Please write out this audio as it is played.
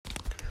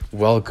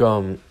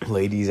Welcome,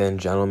 ladies and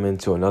gentlemen,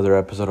 to another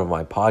episode of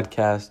my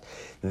podcast.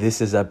 This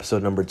is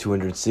episode number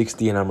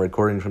 260, and I'm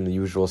recording from the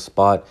usual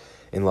spot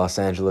in Los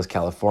Angeles,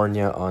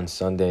 California on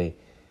Sunday,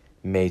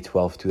 May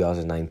 12th,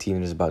 2019.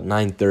 It is about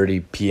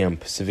 9:30 p.m.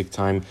 Pacific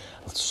time.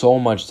 So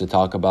much to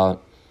talk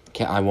about.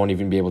 I won't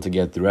even be able to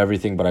get through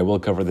everything, but I will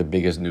cover the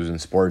biggest news in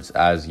sports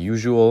as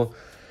usual.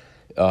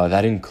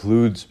 That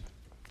includes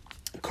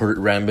Kurt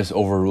Rambis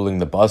overruling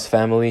the Buss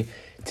family,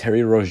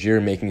 Terry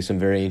Rozier making some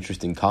very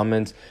interesting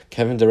comments,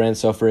 Kevin Durant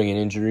suffering an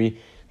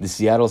injury, the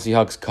Seattle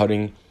Seahawks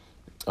cutting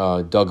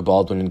Doug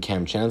Baldwin and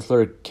Cam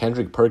Chancellor,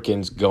 Kendrick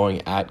Perkins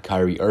going at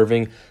Kyrie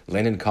Irving,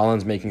 Landon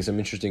Collins making some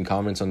interesting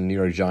comments on the New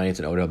York Giants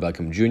and Odell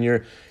Beckham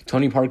Jr.,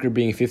 Tony Parker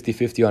being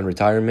 50-50 on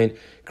retirement,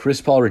 Chris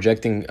Paul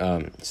rejecting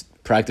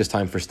practice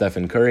time for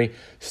Stephen Curry,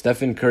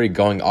 Stephen Curry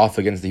going off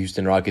against the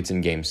Houston Rockets in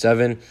Game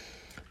 7,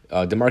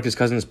 DeMarcus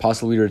Cousins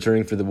possibly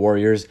returning for the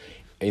Warriors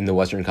in the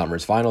Western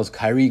Conference Finals,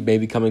 Kyrie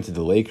maybe coming to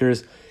the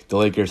Lakers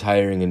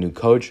hiring a new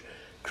coach,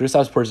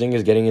 Kristaps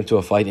Porzingis getting into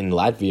a fight in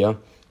Latvia,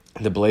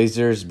 the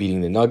Blazers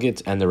beating the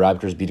Nuggets, and the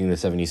Raptors beating the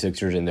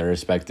 76ers in their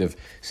respective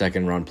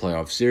second-round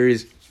playoff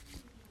series.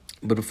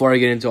 But before I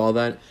get into all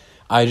that,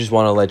 I just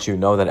want to let you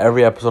know that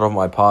every episode of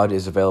my pod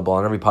is available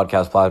on every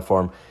podcast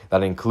platform.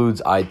 That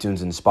includes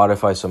iTunes and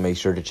Spotify, so make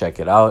sure to check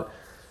it out.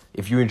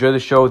 If you enjoy the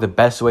show, the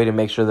best way to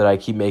make sure that I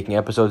keep making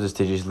episodes is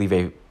to just leave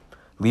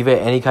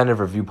any kind of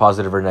review,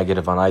 positive or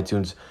negative, on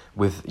iTunes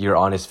with your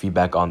honest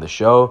feedback on the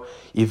show.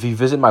 If you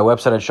visit my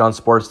website at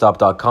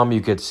SeanSportsTop.com,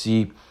 you could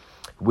see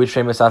which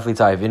famous athletes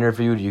I have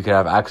interviewed. You can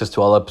have access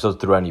to all episodes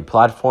through any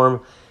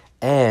platform,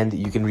 and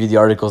you can read the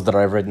articles that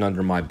I've written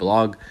under my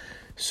blog.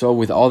 So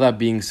with all that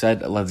being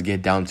said, let's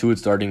get down to it,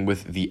 starting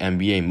with the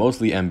NBA,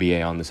 mostly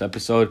NBA on this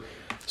episode.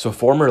 So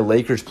former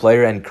Lakers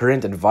player and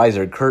current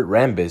advisor Kurt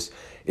Rambis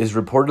is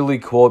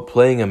reportedly, quote,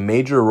 playing a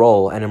major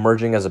role and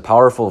emerging as a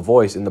powerful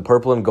voice in the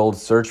purple and gold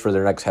search for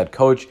their next head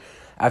coach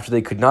after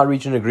they could not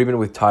reach an agreement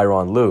with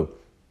Tyronn Lue.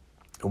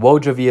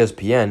 Woj of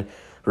ESPN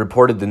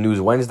reported the news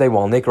Wednesday,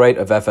 while Nick Wright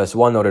of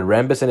FS1 noted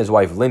Rambis and his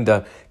wife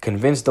Linda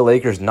convinced the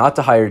Lakers not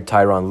to hire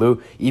Tyronn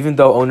Lue, even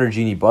though owner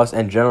Jeanie Buss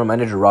and general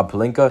manager Rob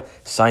Pelinka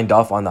signed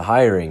off on the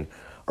hiring.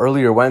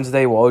 Earlier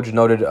Wednesday, Woj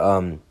noted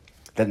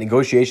that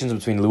negotiations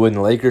between Lue and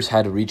the Lakers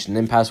had reached an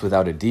impasse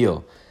without a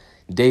deal.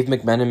 Dave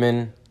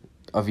McMenamin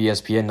of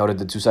ESPN noted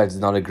the two sides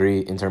did not agree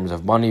in terms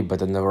of money, but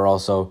then there were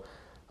also,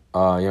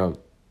 there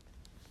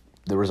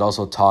was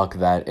also talk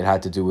that it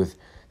had to do with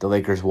the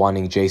Lakers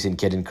wanting Jason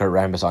Kidd and Kurt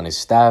Rambis on his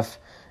staff,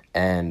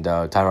 and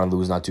Tyronn Lue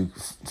was not too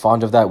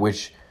fond of that,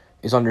 which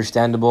is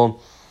understandable.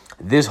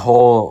 This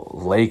whole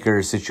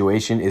Lakers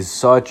situation is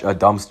such a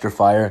dumpster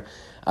fire.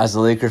 As a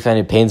Laker fan,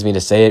 it pains me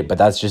to say it, but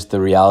that's just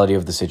the reality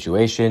of the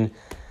situation.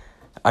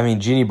 I mean,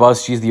 Jeanie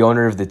Buss, she's the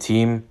owner of the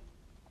team.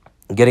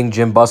 Getting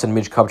Jim Buss and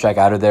Mitch Kupchak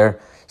out of there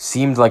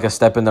seemed like a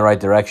step in the right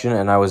direction,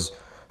 and I was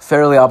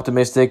fairly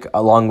optimistic,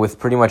 along with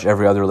pretty much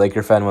every other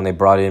Laker fan, when they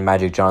brought in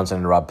Magic Johnson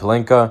and Rob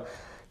Pelinka.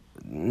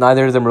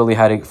 Neither of them really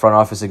had a front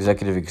office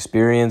executive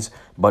experience,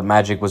 but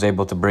Magic was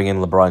able to bring in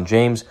LeBron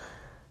James.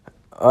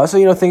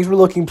 So things were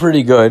looking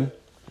pretty good,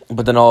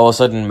 but then all of a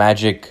sudden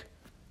Magic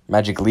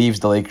leaves,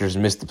 the Lakers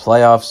missed the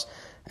playoffs,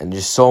 and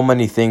just so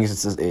many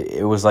things.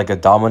 It was like a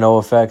domino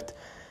effect.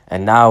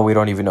 And now we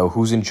don't even know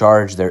who's in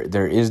charge.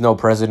 There is no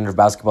president of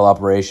basketball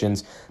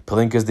operations.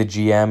 Pelinka's the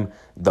GM.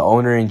 The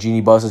owner in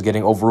Jeanie Buss is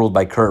getting overruled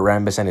by Kurt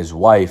Rambis and his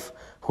wife,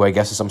 who I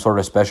guess is some sort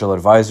of special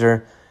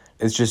advisor.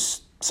 It's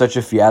just such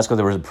a fiasco.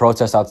 There was a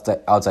protest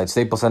outside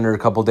Staples Center a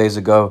couple days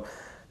ago.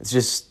 It's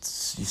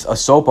just a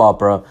soap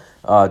opera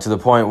to the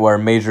point where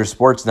major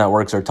sports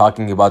networks are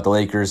talking about the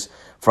Lakers'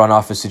 front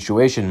office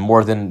situation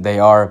more than they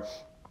are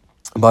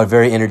about a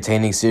very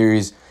entertaining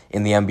series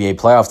in the NBA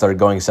playoffs that are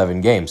going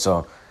 7 games.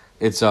 So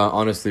it's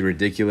honestly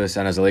ridiculous,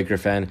 and as a Laker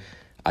fan,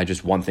 I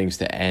just want things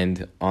to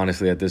end,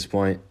 honestly, at this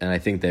point, and I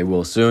think they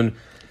will soon.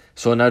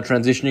 So now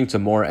transitioning to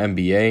more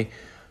NBA,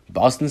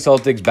 Boston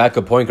Celtics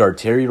backup point guard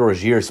Terry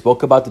Rozier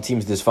spoke about the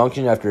team's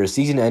dysfunction after a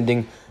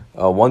season-ending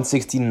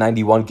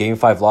 116-91 Game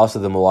 5 loss to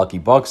the Milwaukee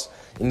Bucks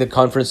in the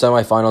conference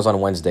semifinals on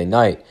Wednesday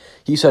night.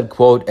 He said,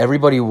 quote,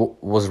 everybody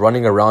was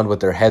running around with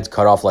their heads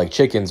cut off like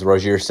chickens,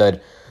 Rozier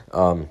said,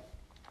 or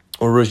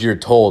Rozier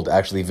told,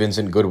 actually,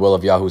 Vincent Goodwill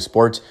of Yahoo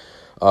Sports.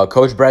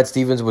 Coach Brad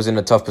Stevens was in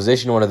a tough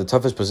position, one of the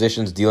toughest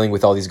positions, dealing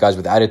with all these guys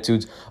with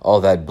attitudes,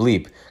 all that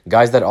bleep.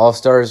 Guys that's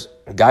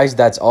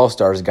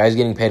all-stars, guys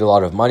getting paid a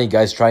lot of money,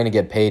 guys trying to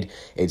get paid,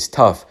 it's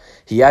tough.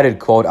 He added,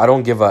 quote, I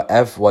don't give a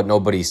F what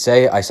nobody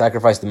say. I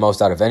sacrifice the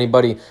most out of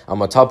anybody.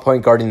 I'm a top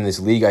point guard in this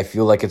league. I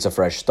feel like it's a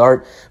fresh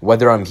start,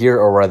 whether I'm here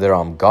or whether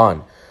I'm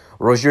gone.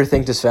 Rozier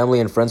thanked his family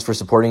and friends for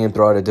supporting him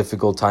throughout a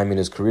difficult time in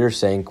his career,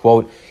 saying,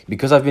 quote,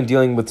 because I've been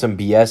dealing with some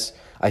BS,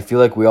 I feel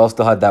like we all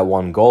still had that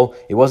one goal.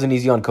 It wasn't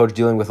easy on coach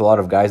dealing with a lot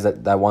of guys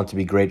that want to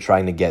be great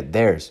trying to get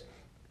theirs.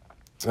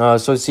 So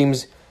it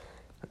seems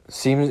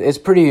it's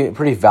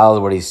pretty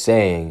valid what he's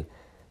saying,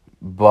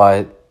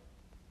 but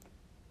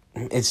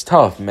it's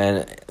tough,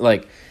 man.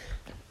 Like,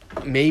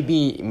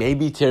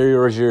 maybe Terry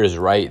Rozier is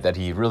right that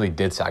he really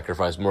did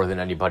sacrifice more than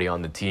anybody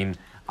on the team.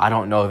 I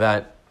don't know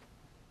that.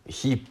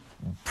 he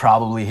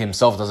probably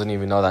himself doesn't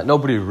even know that.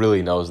 Nobody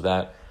really knows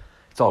that.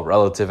 It's all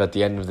relative at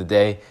the end of the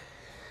day.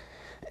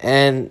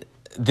 And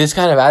this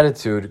kind of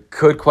attitude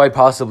could quite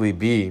possibly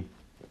be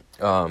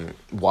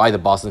why the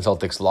Boston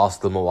Celtics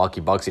lost the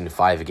Milwaukee Bucks in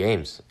 5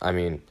 games. I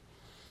mean,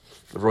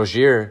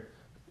 Rozier,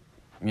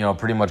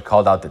 pretty much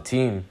called out the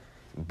team,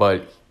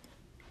 but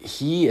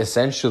he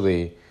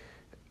essentially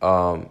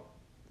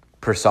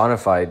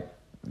personified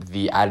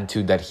the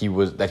attitude that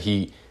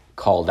he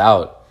called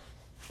out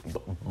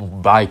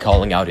by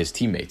calling out his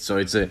teammates. So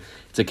it's a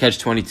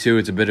catch-22.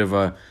 It's a bit of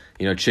a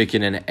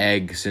chicken and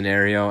egg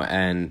scenario.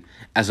 And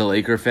as a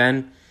Laker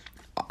fan,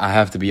 I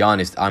have to be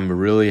honest, I'm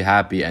really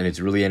happy and it's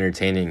really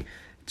entertaining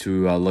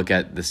to look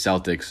at the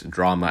Celtics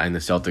drama and the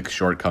Celtics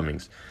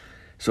shortcomings.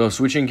 So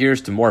switching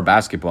gears to more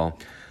basketball,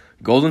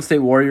 Golden State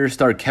Warriors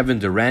star Kevin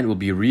Durant will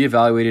be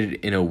reevaluated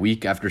in a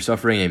week after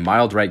suffering a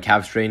mild right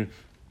calf strain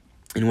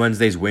in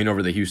Wednesday's win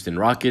over the Houston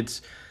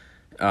Rockets.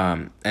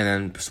 And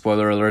then,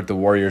 spoiler alert, the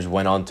Warriors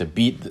went on to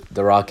beat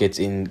the Rockets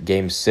in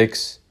Game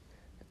 6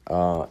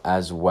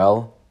 as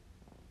well.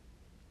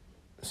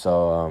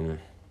 So,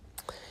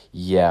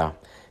 yeah,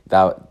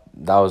 that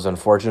was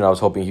unfortunate. I was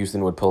hoping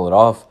Houston would pull it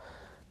off.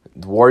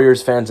 The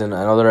Warriors fans and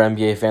other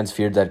NBA fans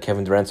feared that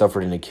Kevin Durant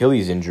suffered an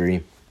Achilles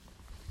injury,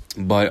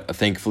 but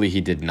thankfully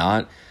he did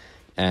not,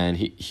 and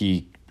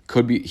he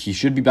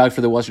should be back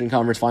for the Western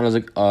Conference Finals,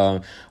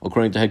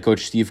 according to head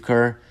coach Steve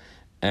Kerr.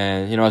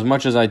 And as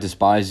much as I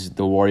despise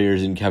the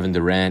Warriors and Kevin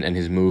Durant and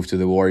his move to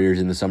the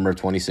Warriors in the summer of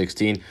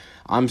 2016,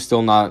 I'm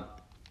still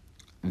not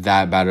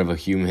that bad of a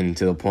human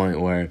to the point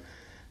where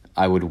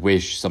I would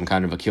wish some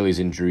kind of Achilles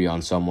injury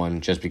on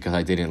someone just because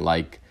I didn't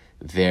like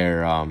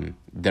their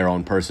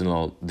own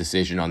personal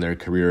decision on their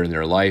career and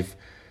their life.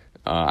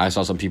 I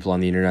saw some people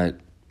on the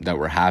internet that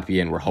were happy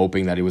and were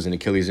hoping that it was an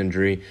Achilles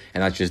injury,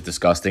 and that's just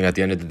disgusting. At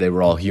the end of the day,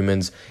 we're all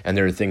humans, and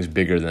there are things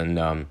bigger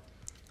than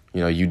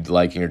you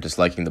liking or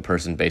disliking the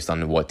person based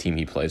on what team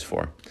he plays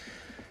for.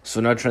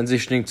 So now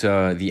transitioning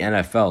to the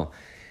NFL,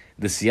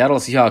 the Seattle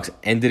Seahawks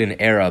ended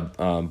an era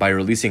by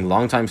releasing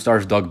longtime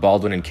stars Doug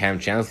Baldwin and Cam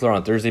Chancellor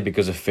on Thursday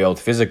because of failed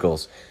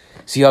physicals.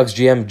 Seahawks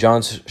GM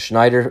John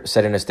Schneider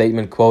said in a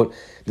statement, quote,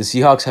 "The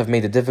Seahawks have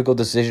made the difficult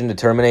decision to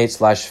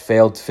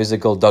terminate/failed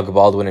physical Doug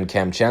Baldwin and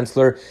Cam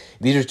Chancellor.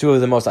 These are two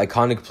of the most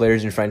iconic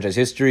players in franchise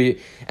history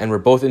and were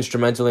both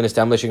instrumental in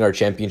establishing our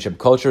championship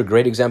culture,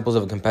 great examples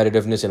of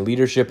competitiveness and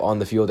leadership on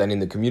the field and in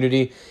the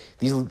community.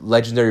 These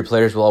legendary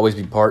players will always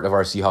be part of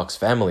our Seahawks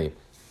family."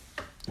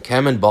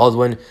 Cam and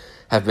Baldwin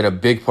have been a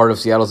big part of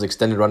Seattle's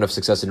extended run of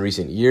success in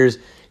recent years.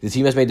 The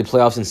team has made the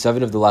playoffs in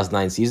 7 of the last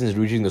 9 seasons,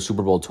 reaching the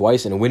Super Bowl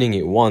twice and winning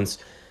it once.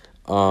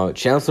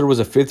 Chancellor was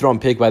a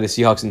 5th-round pick by the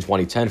Seahawks in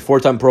 2010.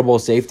 4-time Pro Bowl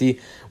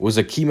safety, was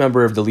a key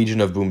member of the Legion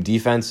of Boom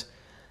defense.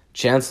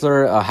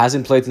 Chancellor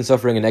hasn't played since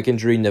suffering a neck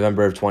injury in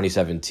November of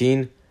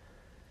 2017.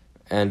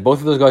 And both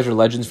of those guys are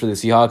legends for the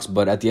Seahawks,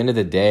 but at the end of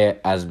the day,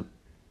 as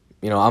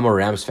I'm a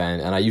Rams fan,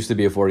 and I used to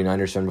be a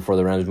 49ers fan before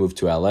the Rams moved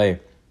to LA.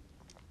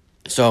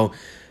 So,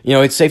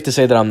 it's safe to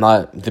say that I'm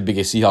not the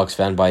biggest Seahawks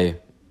fan by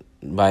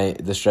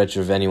the stretch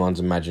of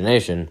anyone's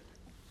imagination.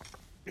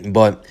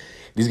 But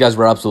these guys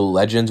were absolute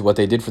legends. What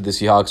they did for the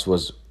Seahawks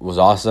was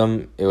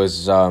awesome. It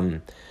was,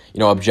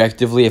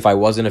 objectively, if I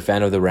wasn't a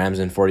fan of the Rams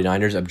and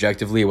 49ers,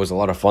 objectively, it was a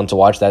lot of fun to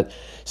watch that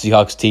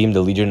Seahawks team,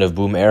 the Legion of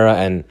Boom era,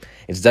 and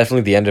it's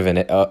definitely the end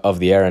of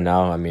the era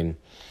now. I mean,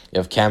 you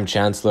have Cam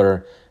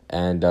Chancellor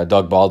and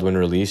Doug Baldwin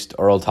released.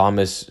 Earl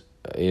Thomas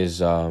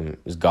is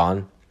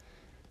gone.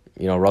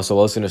 Russell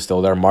Wilson is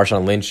still there.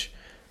 Marshawn Lynch,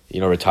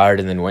 retired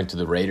and then went to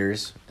the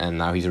Raiders, and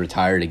now he's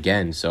retired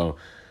again. So,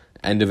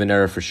 end of an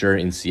era for sure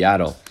in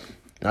Seattle.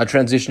 Now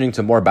transitioning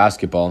to more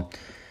basketball,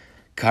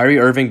 Kyrie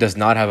Irving does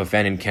not have a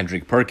fan in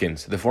Kendrick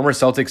Perkins. The former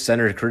Celtics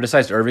center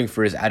criticized Irving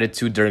for his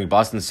attitude during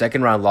Boston's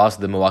second-round loss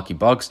to the Milwaukee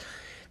Bucks,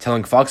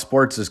 telling Fox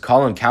Sports'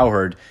 Colin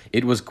Cowherd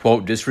it was,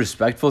 quote,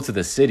 disrespectful to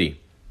the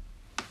city.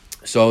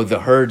 So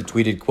the Herd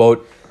tweeted,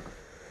 quote,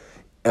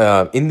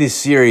 in this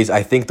series,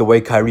 I think the way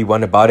Kyrie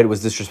went about it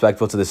was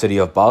disrespectful to the city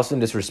of Boston,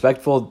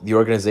 disrespectful to the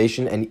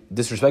organization,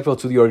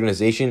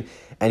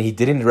 and he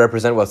didn't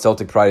represent what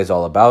Celtic pride is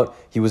all about.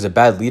 He was a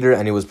bad leader,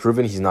 and it was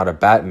proven he's not a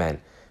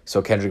Batman.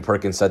 So Kendrick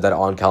Perkins said that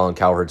on Colin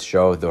Cowherd's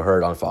show, The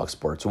Herd on Fox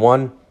Sports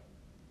 1.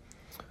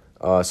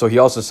 So he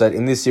also said,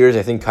 in this series,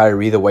 I think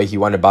Kyrie, the way he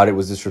went about it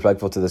was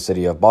disrespectful to the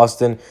city of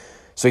Boston.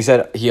 So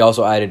he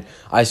also added,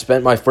 I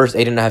spent my first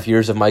 8.5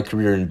 years of my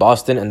career in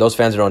Boston, and those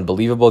fans are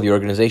unbelievable. The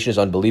organization is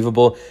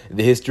unbelievable.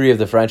 The history of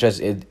the franchise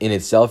in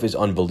itself is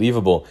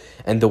unbelievable.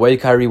 And the way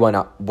Kyrie went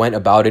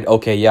about it,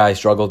 okay, yeah, I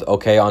struggled,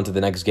 okay, on to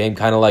the next game,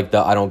 kind of like the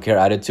I don't care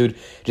attitude.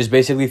 Just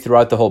basically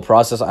throughout the whole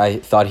process, I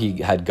thought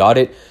he had got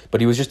it, but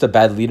he was just a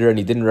bad leader, and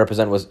he didn't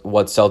represent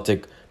what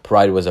Celtic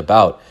pride was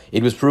about.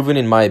 It was proven,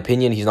 in my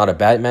opinion, he's not a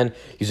Batman.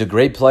 He's a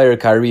great player.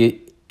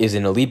 Kyrie is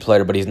an elite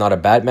player, but he's not a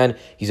Batman.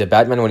 He's a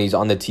Batman when he's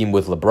on the team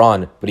with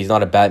LeBron, but he's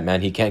not a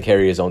Batman. He can't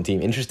carry his own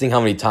team. Interesting how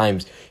many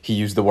times he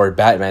used the word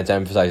Batman to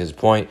emphasize his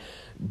point.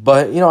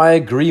 But, I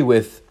agree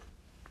with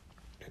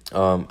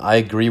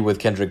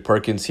Kendrick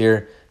Perkins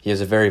here. He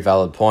has a very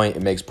valid point.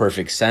 It makes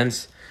perfect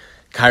sense.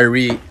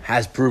 Kyrie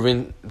has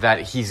proven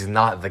that he's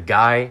not the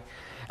guy,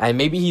 and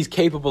maybe he's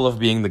capable of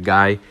being the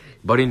guy,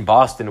 but in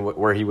Boston,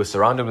 where he was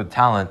surrounded with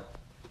talent,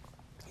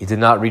 he did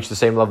not reach the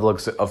same level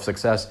of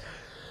success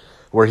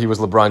where he was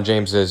LeBron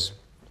James's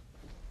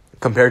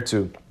compared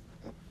to,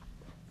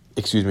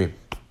 he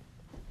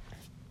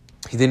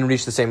didn't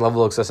reach the same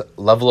level of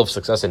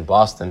success in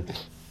Boston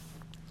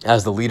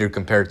as the leader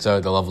compared to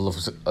the level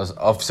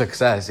of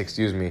success,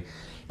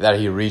 that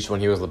he reached when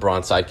he was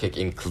LeBron's sidekick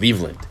in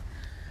Cleveland.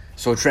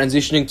 So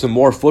transitioning to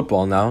more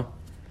football now,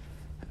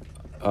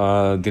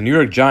 the New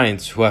York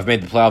Giants, who have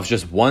made the playoffs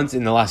just once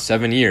in the last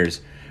 7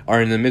 years,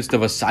 are in the midst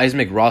of a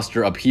seismic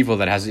roster upheaval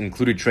that has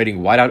included trading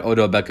wideout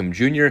Odell Beckham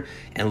Jr.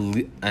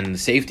 and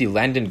safety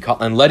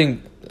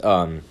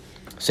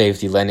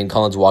safety Landon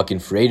Collins walk in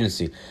free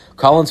agency.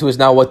 Collins, who is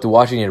now with the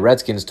Washington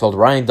Redskins, told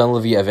Ryan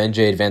Dunleavy of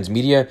NJ Advanced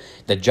Media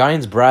that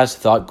Giants brass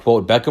thought,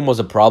 quote, Beckham was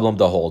a problem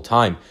the whole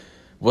time.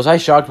 Was I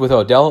shocked with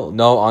Odell?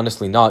 No,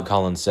 honestly not,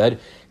 Collins said.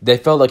 They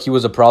felt like he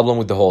was a problem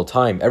with the whole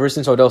time. Ever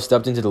since Odell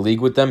stepped into the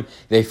league with them,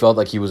 they felt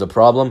like he was a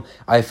problem.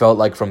 I felt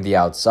like from the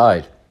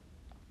outside.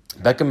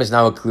 Beckham is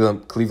now a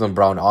Cleveland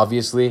Brown,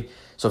 obviously.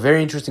 So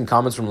very interesting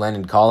comments from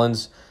Landon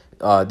Collins.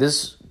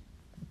 This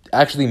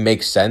actually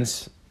makes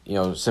sense,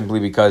 simply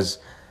because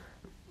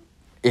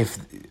if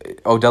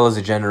Odell is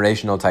a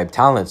generational type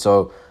talent,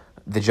 so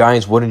the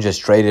Giants wouldn't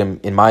just trade him,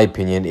 in my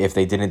opinion, if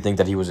they didn't think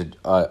that he was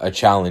a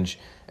challenge,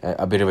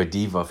 a bit of a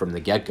diva from the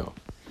get-go.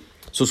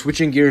 So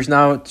switching gears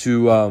now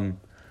to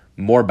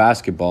more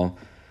basketball.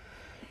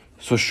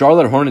 So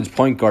Charlotte Hornets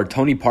point guard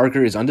Tony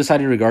Parker is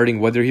undecided regarding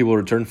whether he will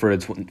return for a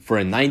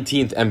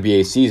 19th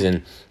NBA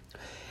season.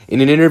 In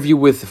an interview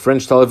with a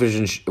French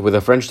television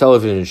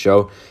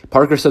show,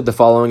 Parker said the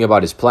following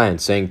about his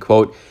plans, saying,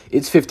 quote,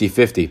 "It's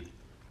 50-50.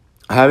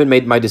 I haven't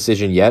made my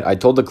decision yet. I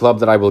told the club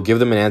that I will give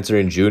them an answer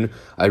in June.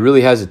 I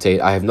really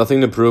hesitate. I have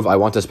nothing to prove. I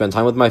want to spend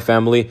time with my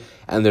family,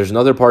 and there's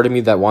another part of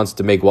me that wants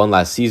to make one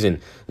last season.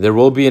 There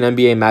will be an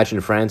NBA match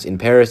in France, in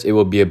Paris. It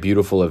will be a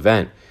beautiful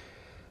event."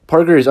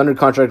 Parker is under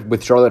contract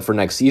with Charlotte for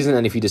next season,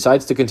 and if he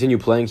decides to continue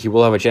playing, he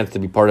will have a chance to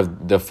be part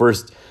of the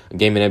first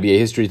game in NBA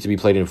history to be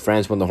played in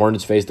France when the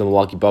Hornets face the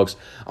Milwaukee Bucks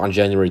on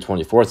January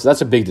 24th. So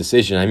that's a big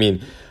decision. I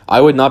mean,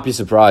 I would not be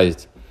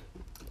surprised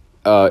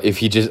if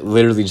he just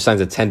literally just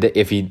signs a 10-day,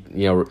 if he,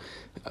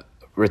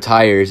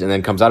 retires and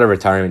then comes out of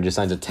retirement and just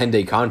signs a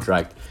 10-day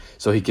contract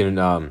so he can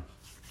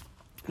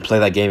play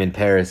that game in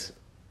Paris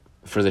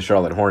for the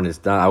Charlotte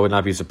Hornets. I would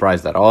not be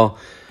surprised at all.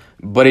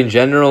 But in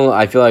general,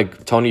 I feel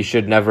like Tony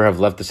should never have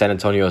left the San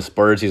Antonio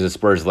Spurs. He's a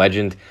Spurs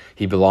legend.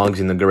 He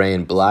belongs in the gray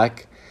and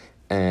black,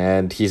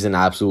 and he's an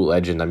absolute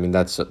legend. I mean,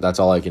 that's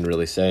all I can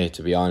really say,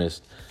 to be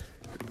honest.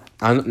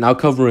 I'm now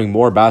covering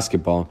more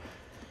basketball.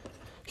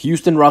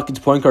 Houston Rockets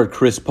point guard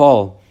Chris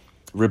Paul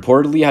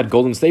reportedly had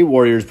Golden State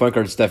Warriors point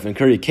guard Stephen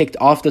Curry kicked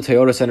off the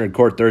Toyota Center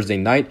court Thursday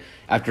night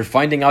after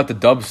finding out the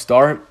Dubs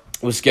star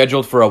was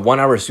scheduled for a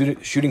 1-hour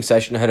shooting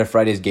session ahead of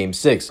Friday's Game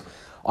 6.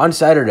 On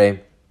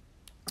Saturday,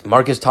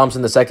 Marcus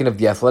Thompson II of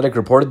The Athletic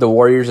reported the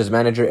Warriors'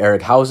 manager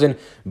Eric Hausen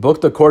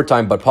booked the court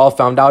time, but Paul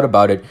found out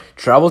about it,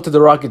 traveled to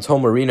the Rockets'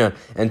 home arena,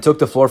 and took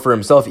the floor for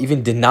himself,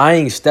 even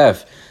denying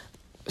Stephen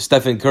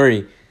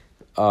Curry,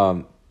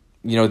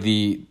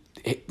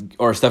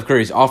 Steph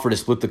Curry's offer to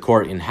split the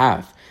court in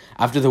half.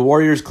 After the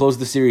Warriors closed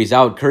the series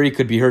out, Curry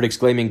could be heard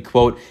exclaiming,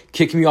 quote,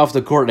 "Kick me off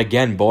the court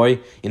again,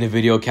 boy," in a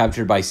video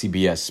captured by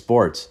CBS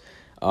Sports.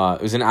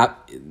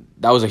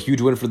 That was a huge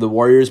win for the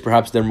Warriors,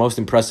 perhaps their most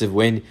impressive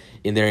win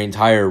in their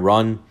entire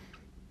run.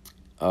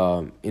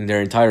 Since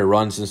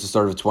the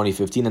start of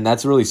 2015, and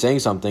that's really saying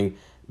something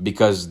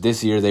because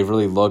this year they've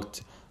really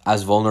looked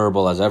as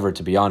vulnerable as ever,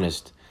 to be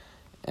honest.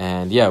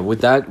 And yeah,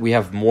 with that we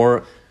have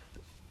more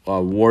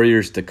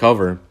Warriors to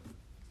cover.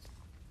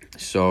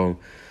 So,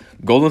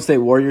 Golden State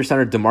Warriors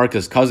center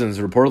DeMarcus Cousins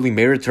reportedly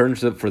may return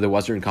for the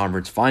Western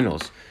Conference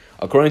Finals.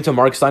 According to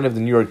Mark Stein of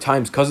the New York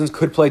Times, Cousins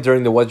could play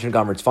during the Western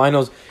Conference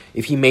Finals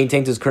if he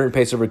maintains his current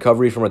pace of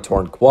recovery from a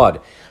torn quad.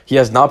 He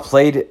has not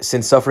played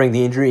since suffering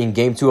the injury in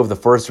Game 2 of the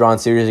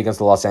first-round series against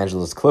the Los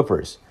Angeles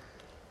Clippers.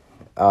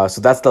 So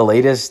that's the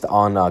latest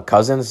on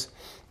Cousins.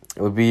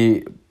 It would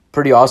be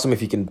pretty awesome if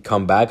he can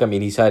come back. I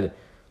mean, he's had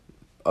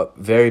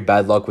very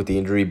bad luck with the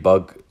injury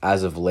bug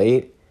as of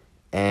late,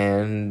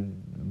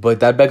 but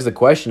that begs the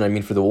question. I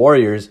mean, for the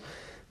Warriors,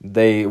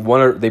 they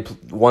won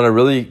a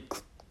really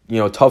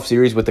tough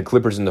series with the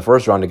Clippers in the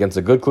first round against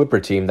a good Clipper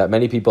team that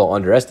many people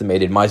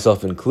underestimated,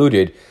 myself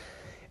included.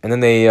 And then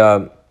they,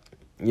 the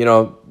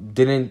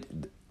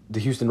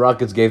Houston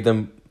Rockets gave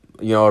them,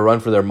 a run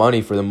for their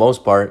money for the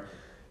most part.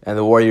 And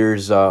the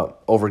Warriors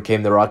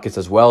overcame the Rockets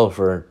as well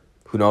for,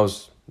 who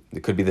knows,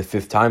 it could be the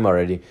 5th time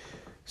already.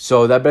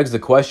 So that begs the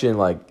question,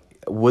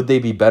 would they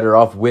be better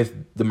off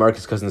with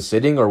DeMarcus Cousins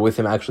sitting or with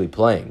him actually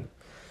playing?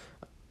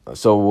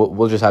 So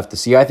we'll just have to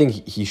see. I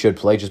think he should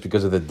play just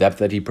because of the depth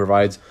that he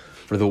provides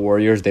for the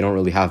Warriors. They don't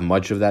really have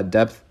much of that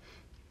depth.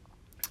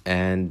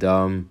 And,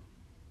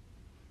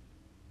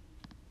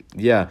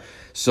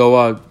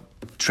 so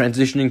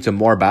transitioning to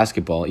more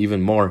basketball,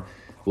 even more,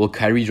 will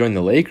Kyrie join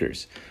the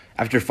Lakers?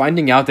 After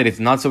finding out that it's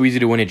not so easy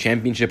to win a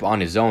championship on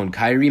his own,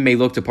 Kyrie may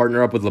look to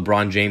partner up with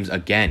LeBron James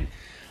again.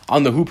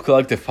 On the Hoop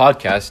Collective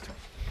podcast,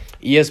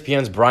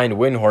 ESPN's Brian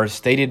Windhorst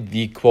stated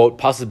the, quote,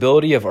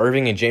 possibility of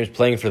Irving and James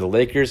playing for the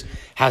Lakers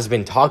has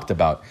been talked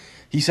about.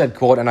 He said,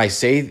 quote, and I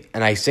say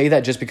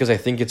that just because I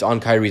think it's on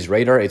Kyrie's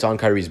radar, it's on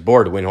Kyrie's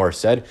board, Windhorst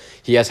said.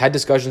 He has had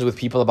discussions with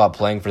people about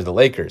playing for the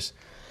Lakers.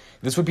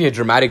 This would be a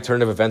dramatic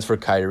turn of events for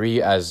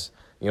Kyrie, as,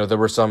 there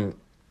were some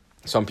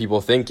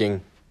people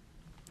thinking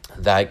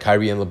that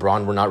Kyrie and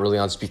LeBron were not really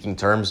on speaking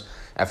terms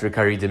after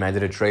Kyrie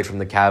demanded a trade from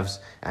the Cavs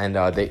and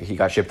he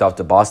got shipped off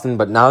to Boston.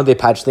 But now they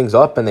patched things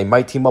up and they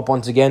might team up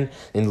once again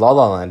in La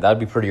La Land. That'd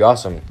be pretty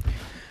awesome.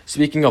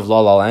 Speaking of La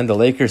La Land, the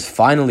Lakers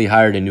finally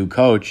hired a new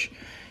coach,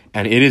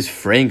 and it is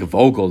Frank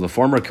Vogel, the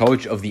former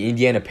coach of the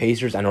Indiana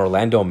Pacers and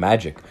Orlando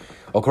Magic.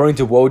 According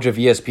to Woj of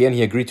ESPN,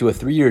 he agreed to a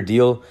 3-year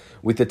deal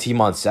with the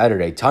team on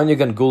Saturday. Tanya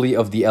Ganguly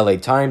of the LA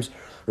Times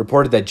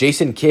reported that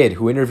Jason Kidd,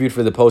 who interviewed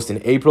for the Post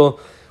in April,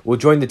 will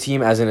join the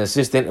team as an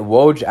assistant.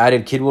 Woj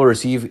added Kidd will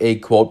receive a,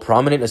 quote,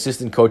 prominent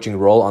assistant coaching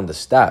role on the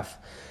staff.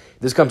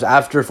 This comes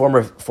after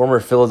former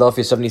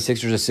Philadelphia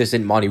 76ers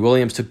assistant Monty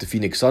Williams took the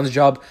Phoenix Suns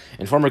job,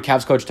 and former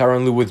Cavs coach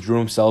Tyronn Lue withdrew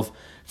himself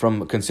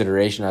from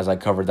consideration, as I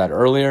covered that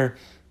earlier.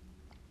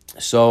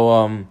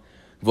 So,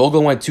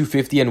 Vogel went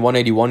 250 and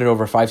 181 in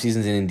over 5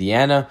 seasons in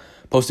Indiana,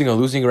 posting a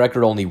losing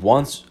record only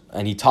once,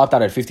 and he topped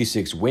out at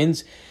 56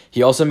 wins.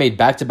 He also made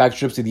back-to-back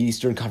trips to the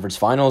Eastern Conference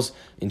Finals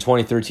in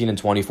 2013 and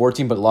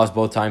 2014, but lost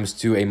both times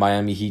to a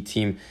Miami Heat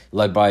team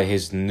led by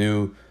his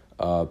new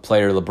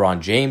player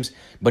LeBron James.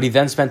 But he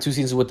then spent 2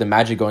 seasons with the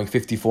Magic, going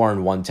 54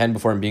 and 110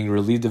 before being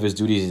relieved of his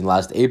duties in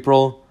last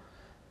April.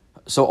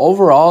 So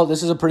overall,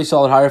 this is a pretty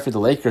solid hire for the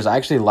Lakers. I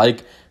actually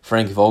like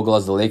Frank Vogel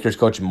as the Lakers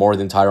coach more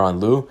than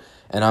Tyronn Lue,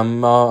 and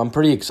I'm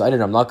pretty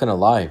excited. I'm not gonna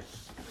lie.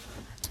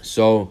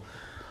 So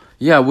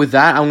yeah, with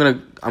that, I'm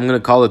gonna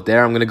call it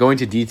there. I'm gonna go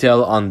into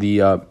detail on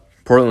the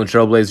Portland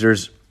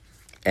Trailblazers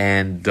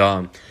and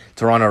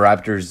Toronto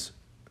Raptors,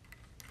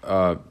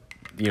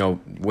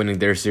 winning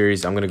their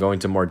series. I'm going to go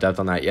into more depth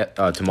on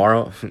that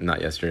tomorrow,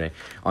 not yesterday.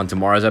 On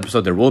tomorrow's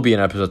episode, there will be an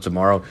episode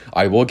tomorrow.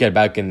 I will get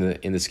back in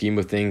the scheme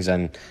of things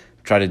and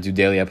try to do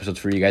daily episodes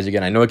for you guys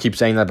again. I know I keep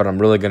saying that, but I'm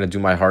really going to do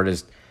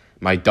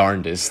my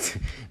darndest.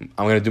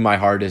 I'm going to do my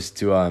hardest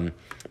to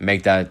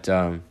make that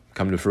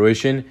come to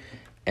fruition.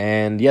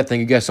 And yeah, thank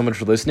you guys so much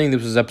for listening.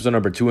 This was episode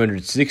number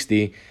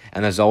 260.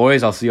 And as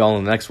always, I'll see you all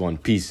in the next one.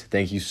 Peace.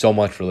 Thank you so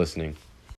much for listening.